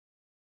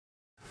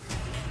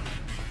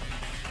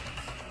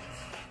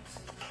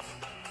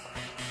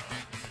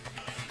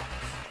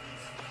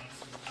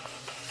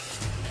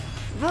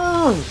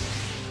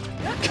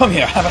Come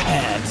here, have a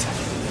hand.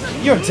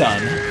 You're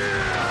done.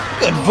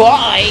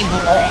 Goodbye.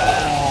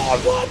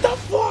 What the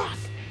fuck?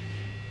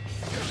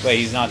 Wait,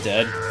 he's not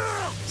dead.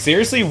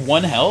 Seriously,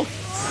 1 health?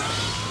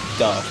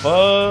 The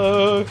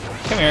fuck?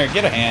 Come here,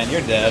 get a hand.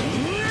 You're dead.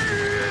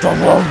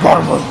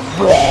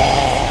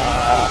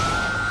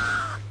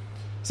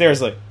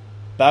 Seriously,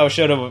 that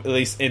should have at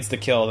least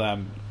insta-kill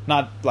them.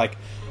 Not like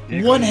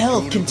 1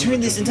 health can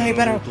turn this entire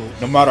battle.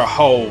 No matter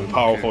how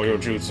powerful your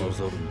jutsu,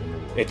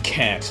 it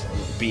can't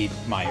beat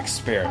my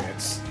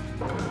experience.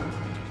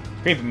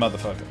 Creepy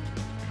motherfucker.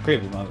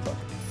 Creepy motherfucker.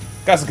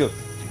 Kazuku,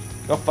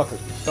 go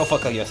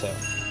fuck yourself.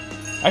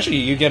 Actually,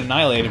 you get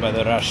annihilated by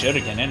the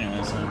Rashuriken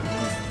anyway, so.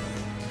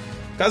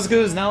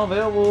 Kazuku is now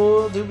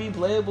available to be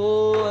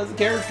playable as the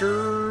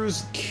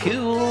characters.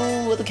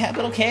 Cool with a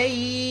capital K.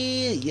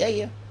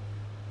 Yeah.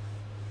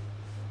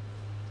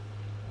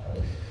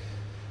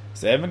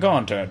 Saving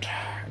content.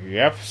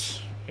 Yep.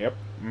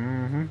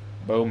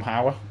 Boom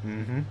Howa.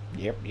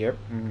 Yep.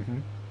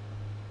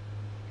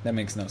 That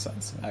makes no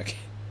sense. Okay.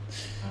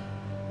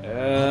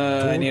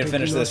 I need to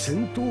finish this. I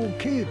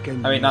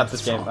mean, not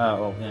this game.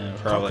 Oh, yeah,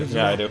 probably.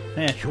 Yeah, I do.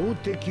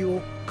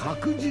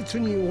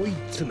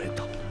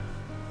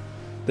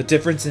 The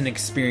difference in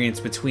experience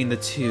between the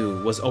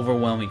two was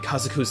overwhelming.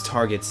 Kazuku's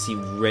targets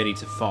seemed ready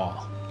to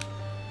fall.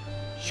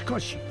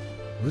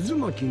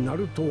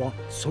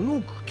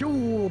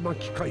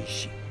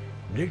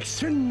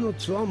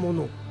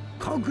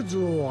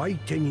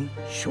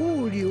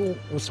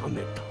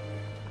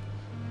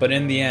 But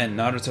in the end,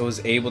 Naruto was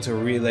able to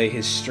relay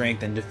his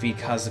strength and defeat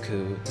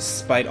Kazuku,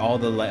 despite all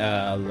the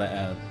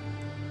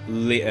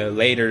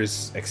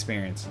later's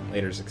experience.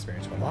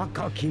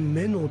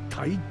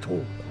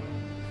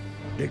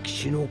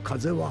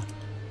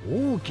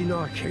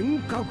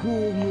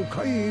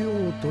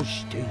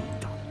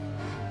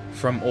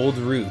 From old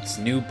roots,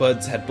 new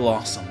buds had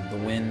blossomed. The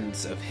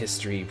winds of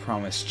history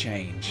promised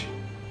change.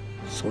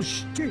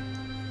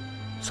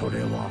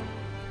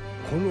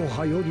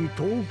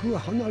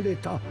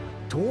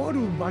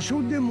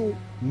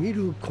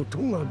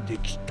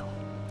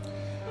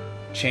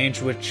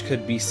 Change which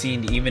could be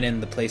seen even in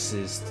the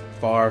places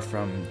far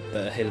from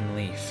the hidden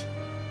leaf.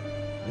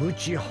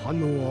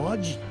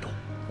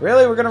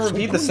 Really? We're gonna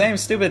repeat the same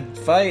stupid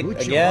fight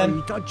again?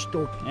 You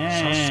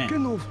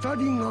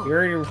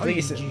already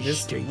repeated it.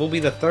 This will be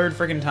the 3rd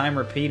freaking time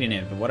repeating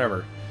it, but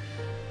whatever.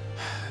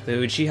 The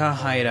Uchiha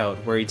hideout,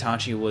 where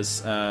Itachi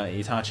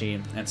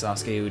and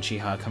Sasuke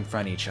Uchiha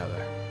confront each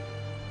other.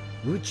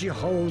 I've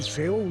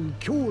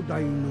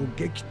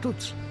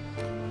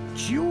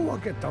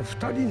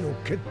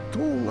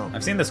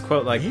seen this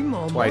quote like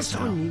twice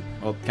now.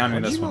 Well,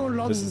 counting this one.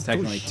 This is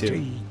technically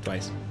 2.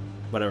 Twice.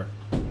 Whatever.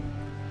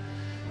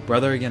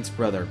 Brother against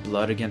brother,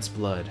 blood against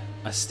blood.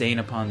 A stain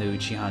upon the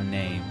Uchiha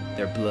name.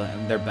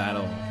 Their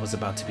battle was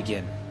about to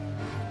begin.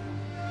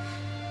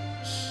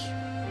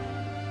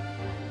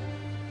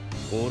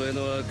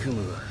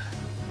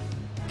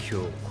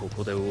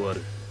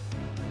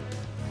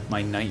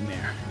 My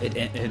nightmare.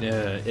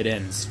 It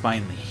ends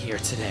finally here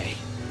today.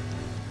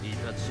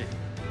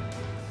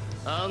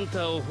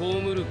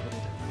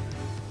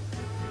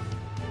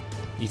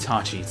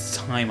 Itachi, it's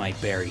time I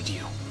buried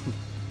you.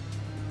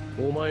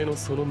 お前の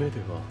その目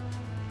では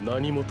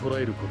何も捉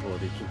えることは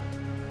できない。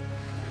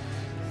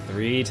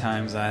 3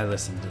 times I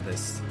listened to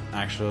this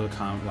actual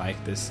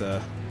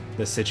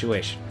this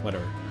situation,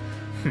 whatever.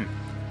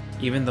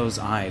 Even those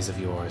eyes of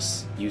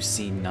yours, you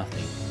see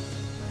nothing.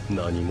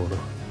 何者?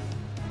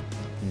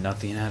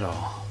 Nothing at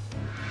all.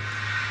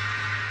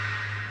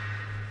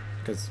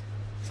 Because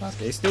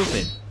Sasuke's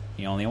stupid.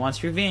 He only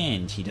wants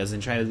revenge. He doesn't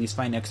try to at least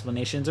find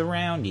explanations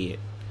around it.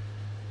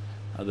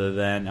 Other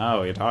than,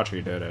 oh,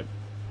 Itachi did it.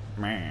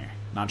 Meh.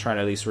 Not try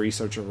to at least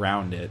research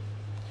around it.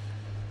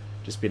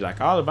 Just be like,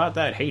 all about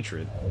that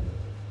hatred.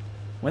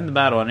 Win the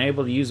battle,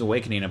 unable to use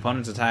awakening.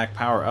 Opponent's attack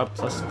power up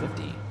plus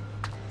 50.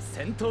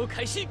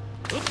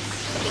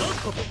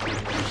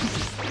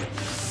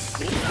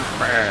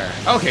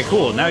 Okay,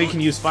 cool. Now you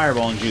can use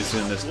fireball and jutsu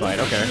in this fight.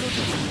 Okay.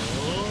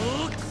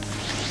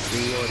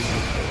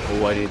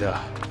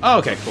 Oh,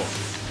 okay, cool.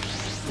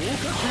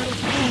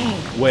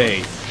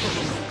 Wait.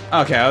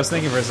 Okay, I was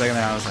thinking for a second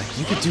there, I was like,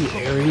 you could do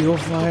aerial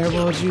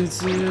fireball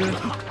jutsu?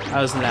 I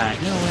was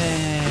like, no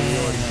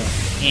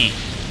way.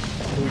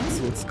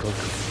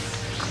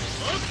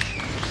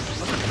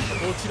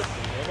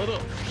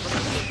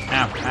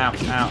 Ow, ow,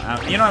 ow,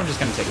 ow. You know, I'm just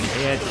gonna take a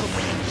hit.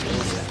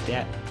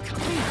 That.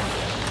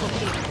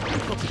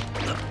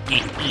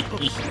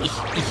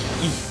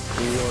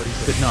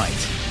 Good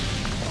night.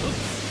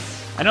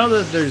 I know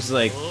that there's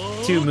like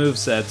 2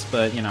 movesets,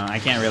 but you know, I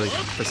can't really,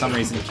 for some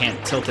reason,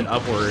 can't tilt it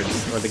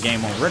upwards, or the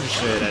game won't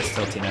register it as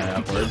tilting it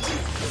upwards.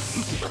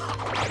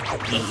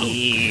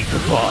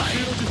 Goodbye.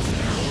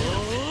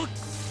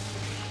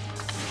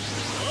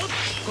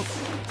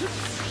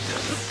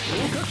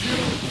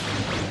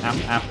 Ow,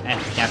 ow,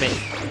 dab it,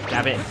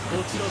 dab it.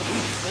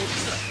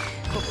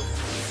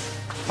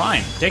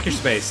 Fine, take your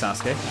space,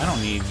 Sasuke. I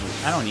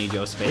don't need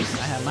your space.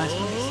 I have my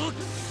space.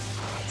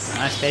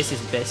 Space is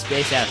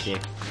space out here.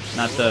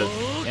 Not the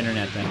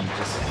internet thing.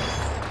 Just.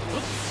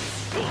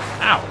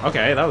 Ow!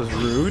 Okay, that was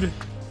rude.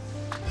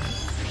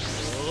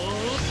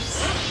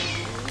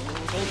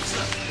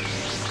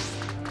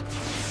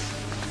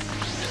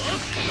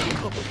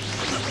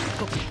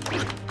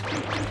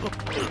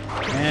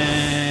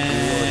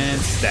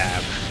 And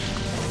stab.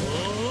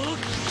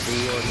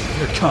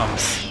 Here it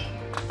comes.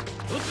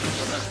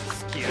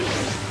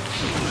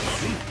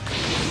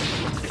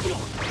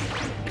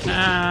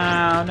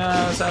 Oh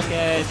no,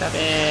 Sasuke, stop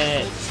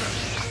it!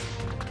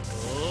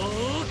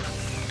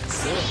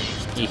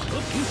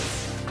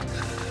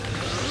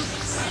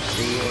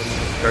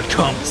 Here it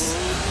comes.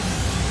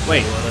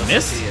 Wait,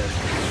 missed?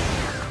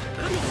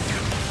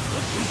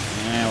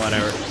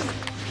 Whatever.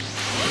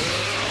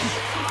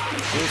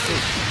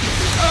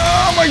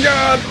 Oh my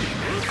god!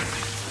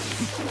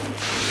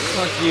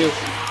 Fuck you.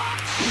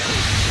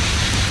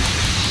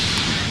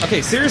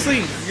 Okay,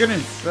 seriously? You're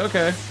gonna...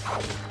 Okay.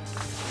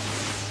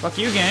 Fuck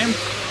you, game.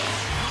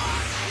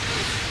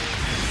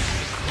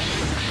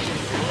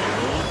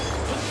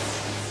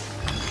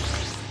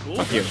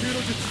 Fuck you.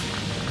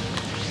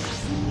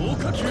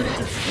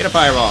 Get a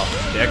fireball,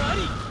 dick.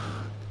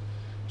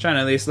 Trying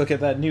to at least look at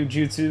that new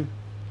jutsu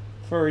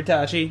for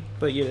Itachi,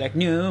 but you're like,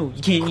 no,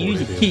 you can't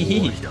use it.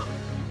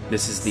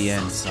 This is the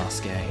end,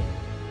 Sasuke.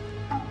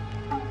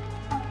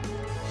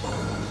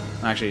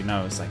 Actually,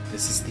 no, it's like,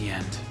 this is the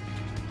end.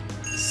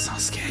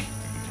 Sasuke.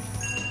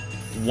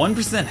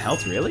 1%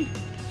 health, really?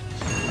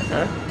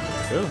 Okay,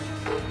 cool.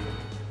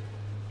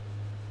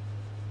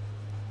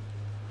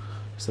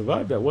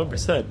 Survived at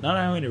 1%. Not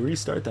having to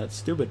restart that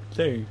stupid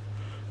thing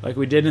like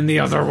we did in the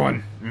other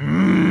one.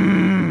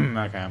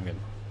 Okay, I'm good.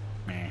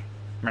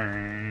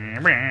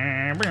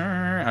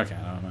 Okay,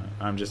 I don't know.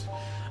 I'm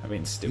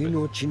being stupid.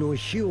 命の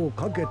火を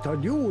かけた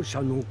両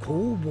者の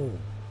攻防。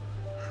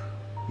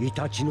イ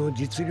タチの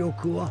実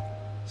力は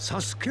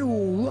サスケを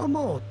上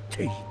回っ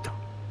ていた。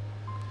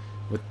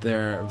With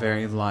their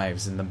very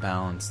lives in the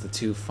balance, the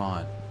two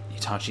fought.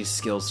 Itachi's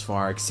skills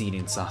far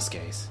exceeding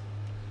Sasuke's.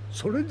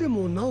 それで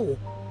もなお、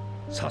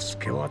サス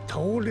ケは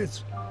倒れ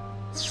ず、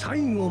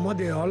最後ま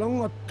で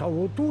抗った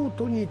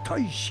弟に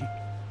対し、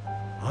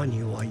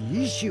兄は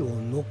意志を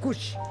残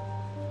し。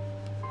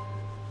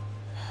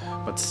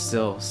But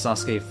still,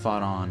 Sasuke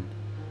fought on,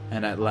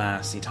 and at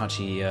last,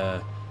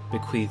 Itachi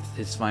bequeathed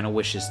his final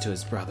wishes to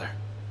his brother.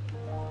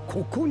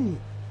 ここに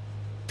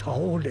倒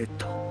れ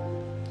た。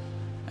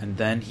And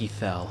then he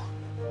fell.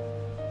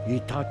 イ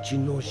タチ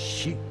の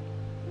死、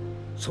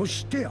そ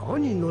して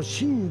兄の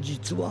真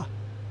実は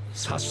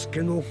サス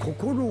ケの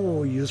心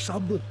を揺さ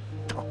ぶっ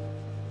た。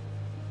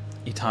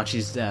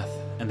Itachi's death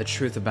and the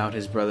truth about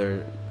his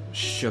brother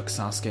shook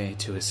Sasuke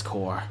to his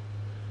core.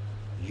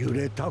 揺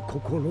れた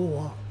心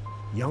は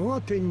や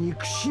がて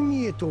憎し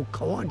みへと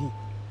変わり、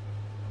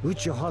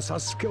内派サ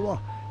スケ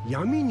は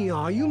闇に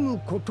歩む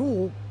こと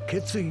を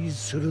決意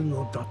する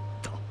のだっ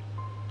た。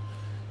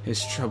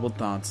His troubled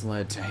thoughts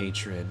led to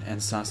hatred,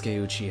 and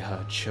Sasuke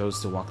Uchiha chose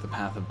to walk the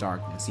path of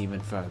darkness even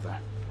further.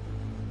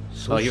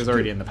 Well, he was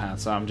already in the path,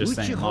 so I'm just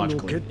saying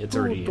logically, it's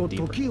already in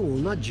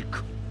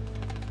deeper.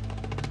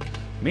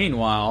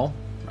 Meanwhile,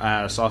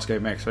 Sasuke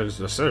makes his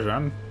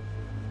decision.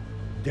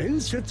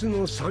 伝説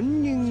の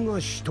三人が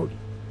一人、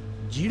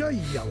ジライ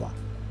ヤは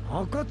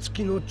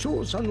暁の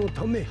調査の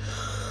ため、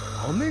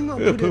雨が降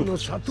れの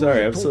里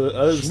へと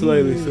I'm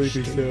slightly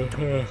sleepy still.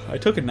 I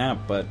took a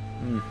nap, but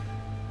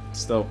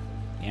still,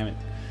 damn it.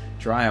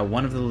 Jiraiya,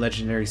 one of the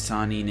legendary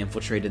Sannin,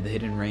 infiltrated the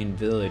Hidden Rain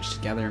village to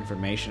gather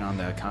information on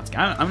the Akatsuki.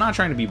 I'm not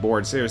trying to be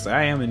bored, seriously.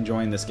 I am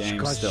enjoying this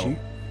game still.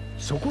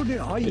 It's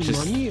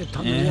just,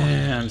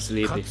 I'm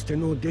sleepy.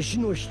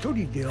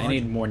 I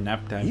need more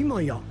nap time.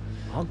 今や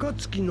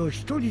暁の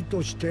一人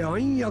として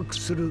暗躍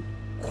する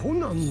コ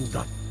ナン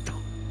だった。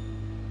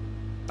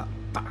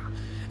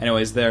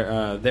Anyways,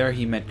 there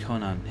he met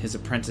Conan, his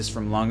apprentice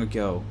from long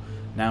ago,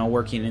 now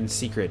working in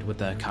secret with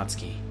the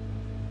Akatsuki.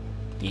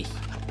 Eek.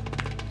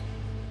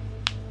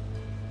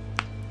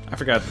 I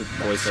forgot the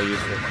voice I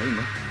used for it.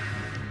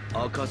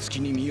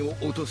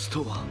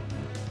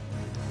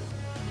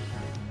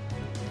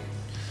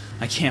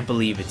 I can't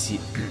believe it's you.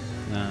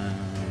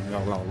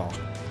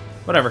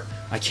 Whatever.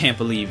 I can't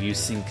believe you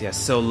sink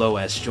so low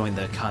as join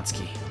the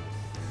Akatsuki.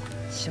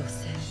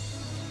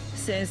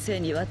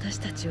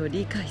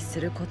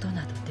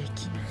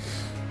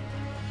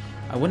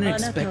 I wouldn't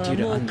expect you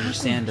to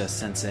understand us,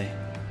 Sensei.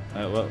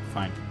 Well,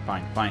 fine.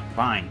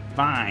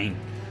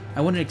 I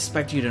wouldn't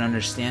expect you to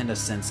understand us,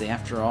 Sensei.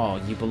 After all,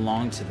 you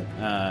belong to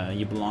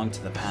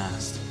the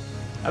past.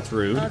 That's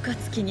rude.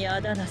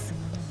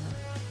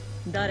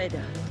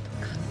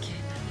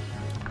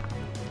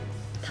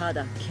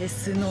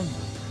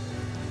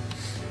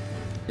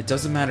 It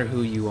doesn't matter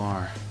who you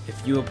are.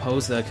 If you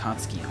oppose the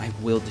Akatsuki, I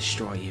will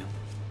destroy you.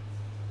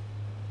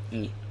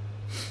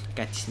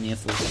 Got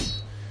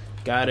sniffles.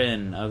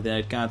 Garin of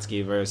the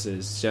Akatsuki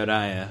versus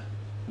Jiraiya,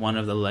 one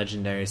of the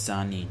legendary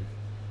Sannin.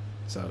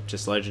 So,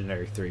 just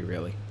legendary 3,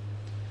 really.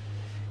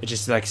 It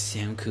just like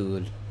sound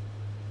cool.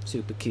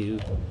 Super cool.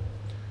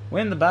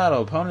 Win the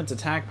battle. Opponent's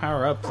attack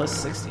power up plus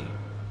 60.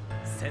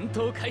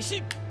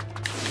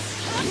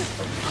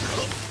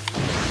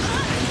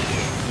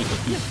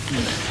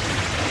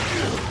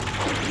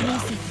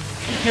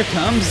 Here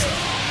comes.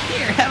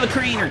 Here, have a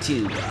crane or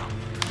two.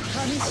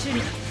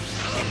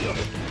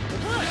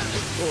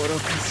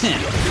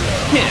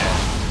 Here,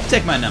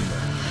 take my number.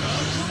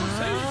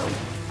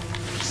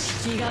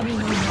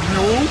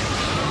 No.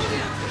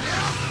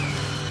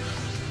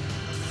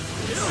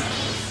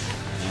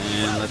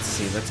 And let's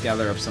see, let's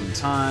gather up some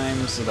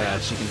time so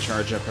that she can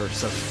charge up her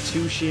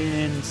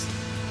substitutions.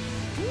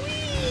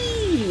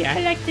 Whee!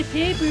 I like the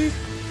paper.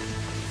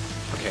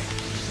 Okay,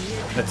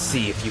 let's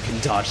see if you can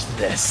dodge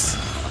this.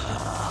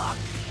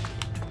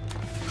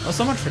 Oh,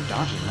 so much for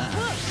dodging that.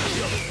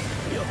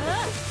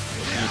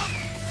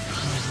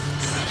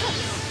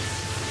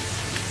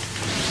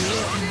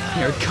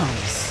 Here it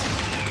comes.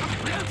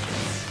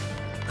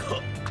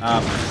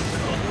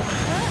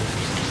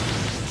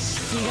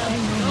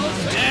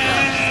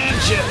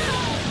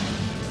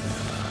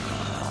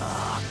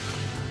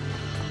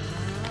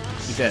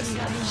 Look at this.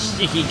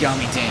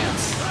 Shikigami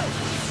dance.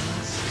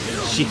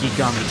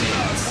 Shikigami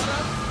dance.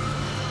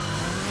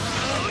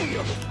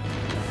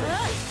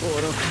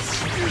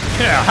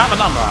 Here, have a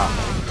number.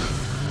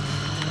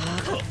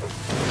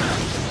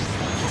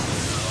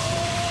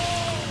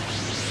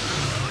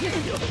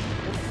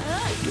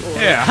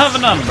 Here, have a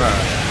number.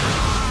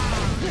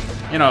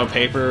 You know,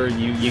 paper.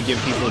 You give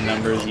people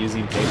numbers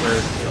using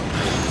paper.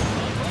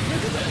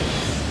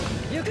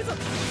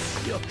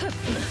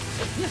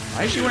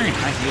 Why is she wearing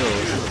high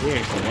heels? It's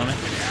weird for a woman.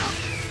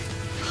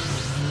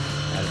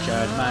 Gotta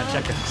charge my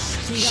checker.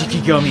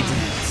 Shikigami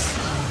dance.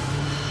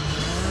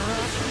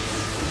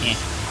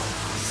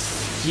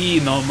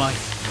 No my.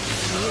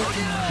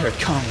 Here it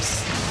comes.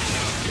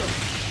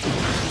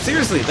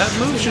 Seriously, that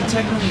move should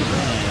technically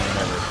whatever.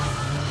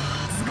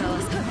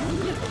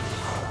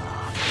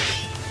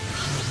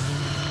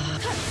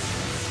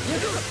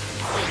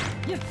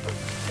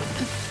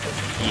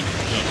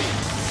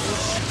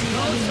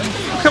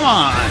 Come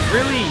on,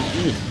 really?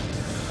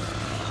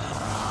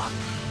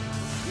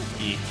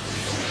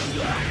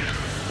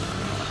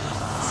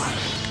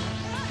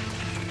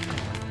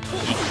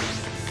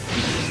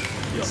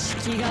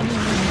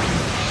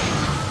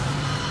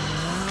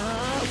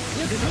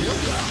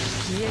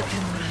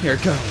 Here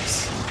it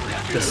goes.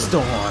 The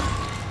storm.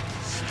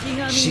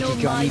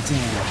 Shikigami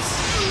dance.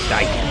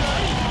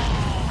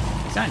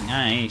 Is that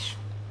nice?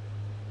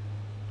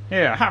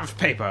 Here, have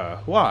paper.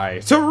 Why?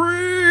 To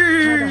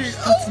read!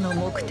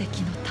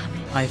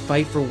 I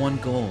fight for one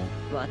goal.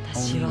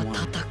 Only one.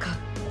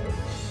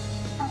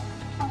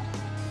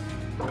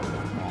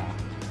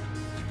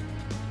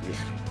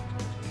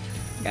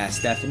 Got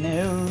stuff in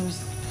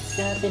nose.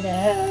 Stuff in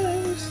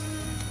nose.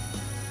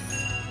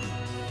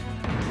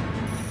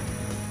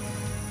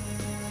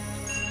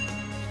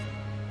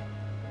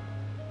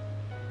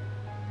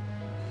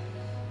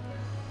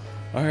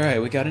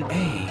 Alright, we got an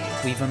A.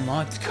 We've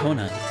unlocked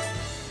Conan.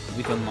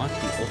 We've unlocked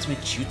the ultimate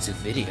jutsu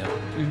video.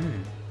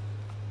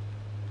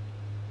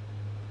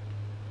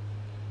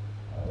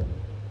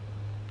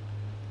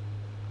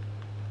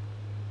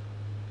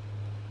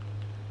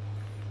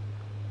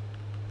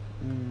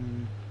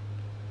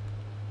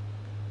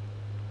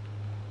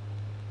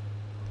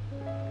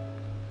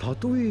た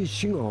とえ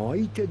死が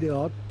相手で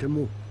あって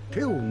も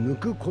手を抜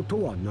くこ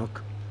とはな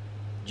く、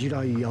ジ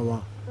ライヤ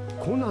は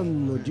コナ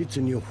ンの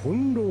術に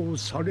翻弄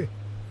され。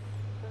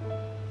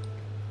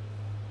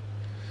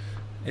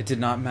It did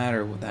not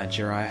matter that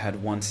Jiraiya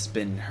had once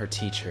been her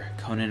teacher.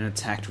 Conan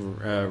attacked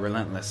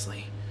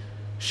relentlessly,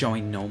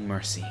 showing no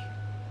mercy.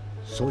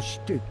 そし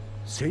て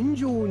戦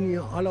場に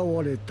現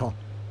れた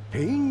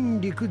ペイン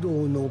陸道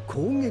の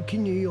攻撃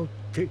によっ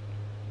て。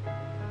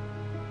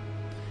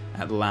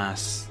At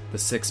last, the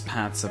six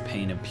paths of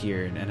pain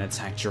appeared and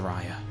attacked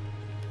Jiraiya.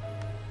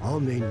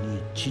 雨に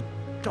散っ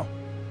た。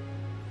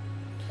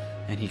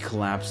And he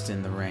collapsed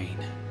in the rain.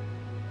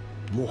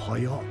 もは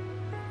や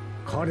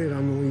彼ら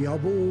の野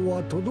望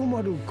はとど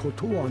まるこ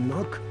とは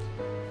なく。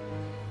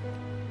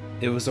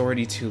It was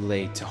already too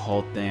late to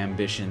halt the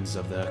ambitions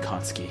of the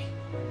Akatsuki.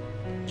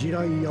 ジ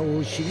ライヤ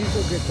を退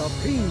けた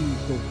ペイン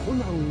とコ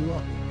ナン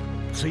は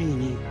つい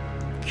に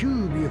キ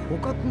ュービ捕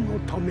獲の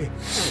ため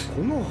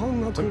この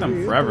半額 Took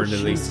them forever to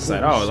at least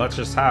decide, oh, let's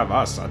just have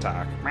us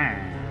attack.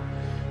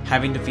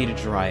 Having defeated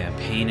Jiraiya,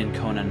 Pain and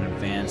Conan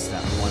advanced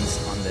at once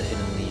on the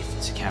Hidden Leaf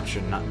to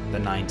capture the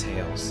Nine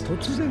Tails.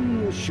 突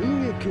然の襲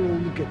撃を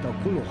受けた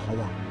この葉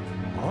は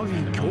ある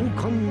強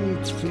感に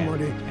包ま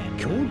れ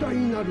強大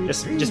なる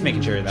Just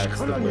making sure that's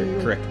the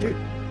word correct.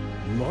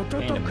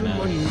 瞬く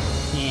間に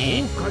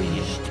崩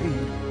壊していっ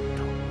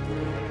た。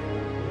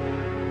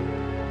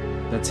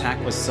The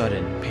attack was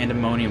sudden.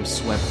 Pandemonium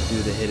swept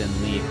through the Hidden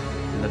Leaf,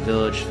 and the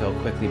village fell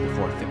quickly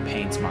before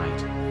Pain's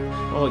might.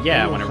 Oh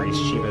yeah, when it reached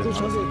Shiba's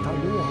mouth.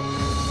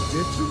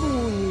 絶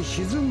望に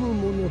沈む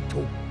者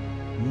と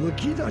む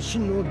き出し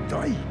の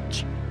大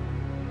地。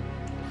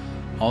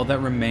 All that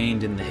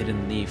remained in the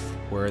Hidden Leaf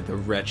were the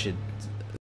wretched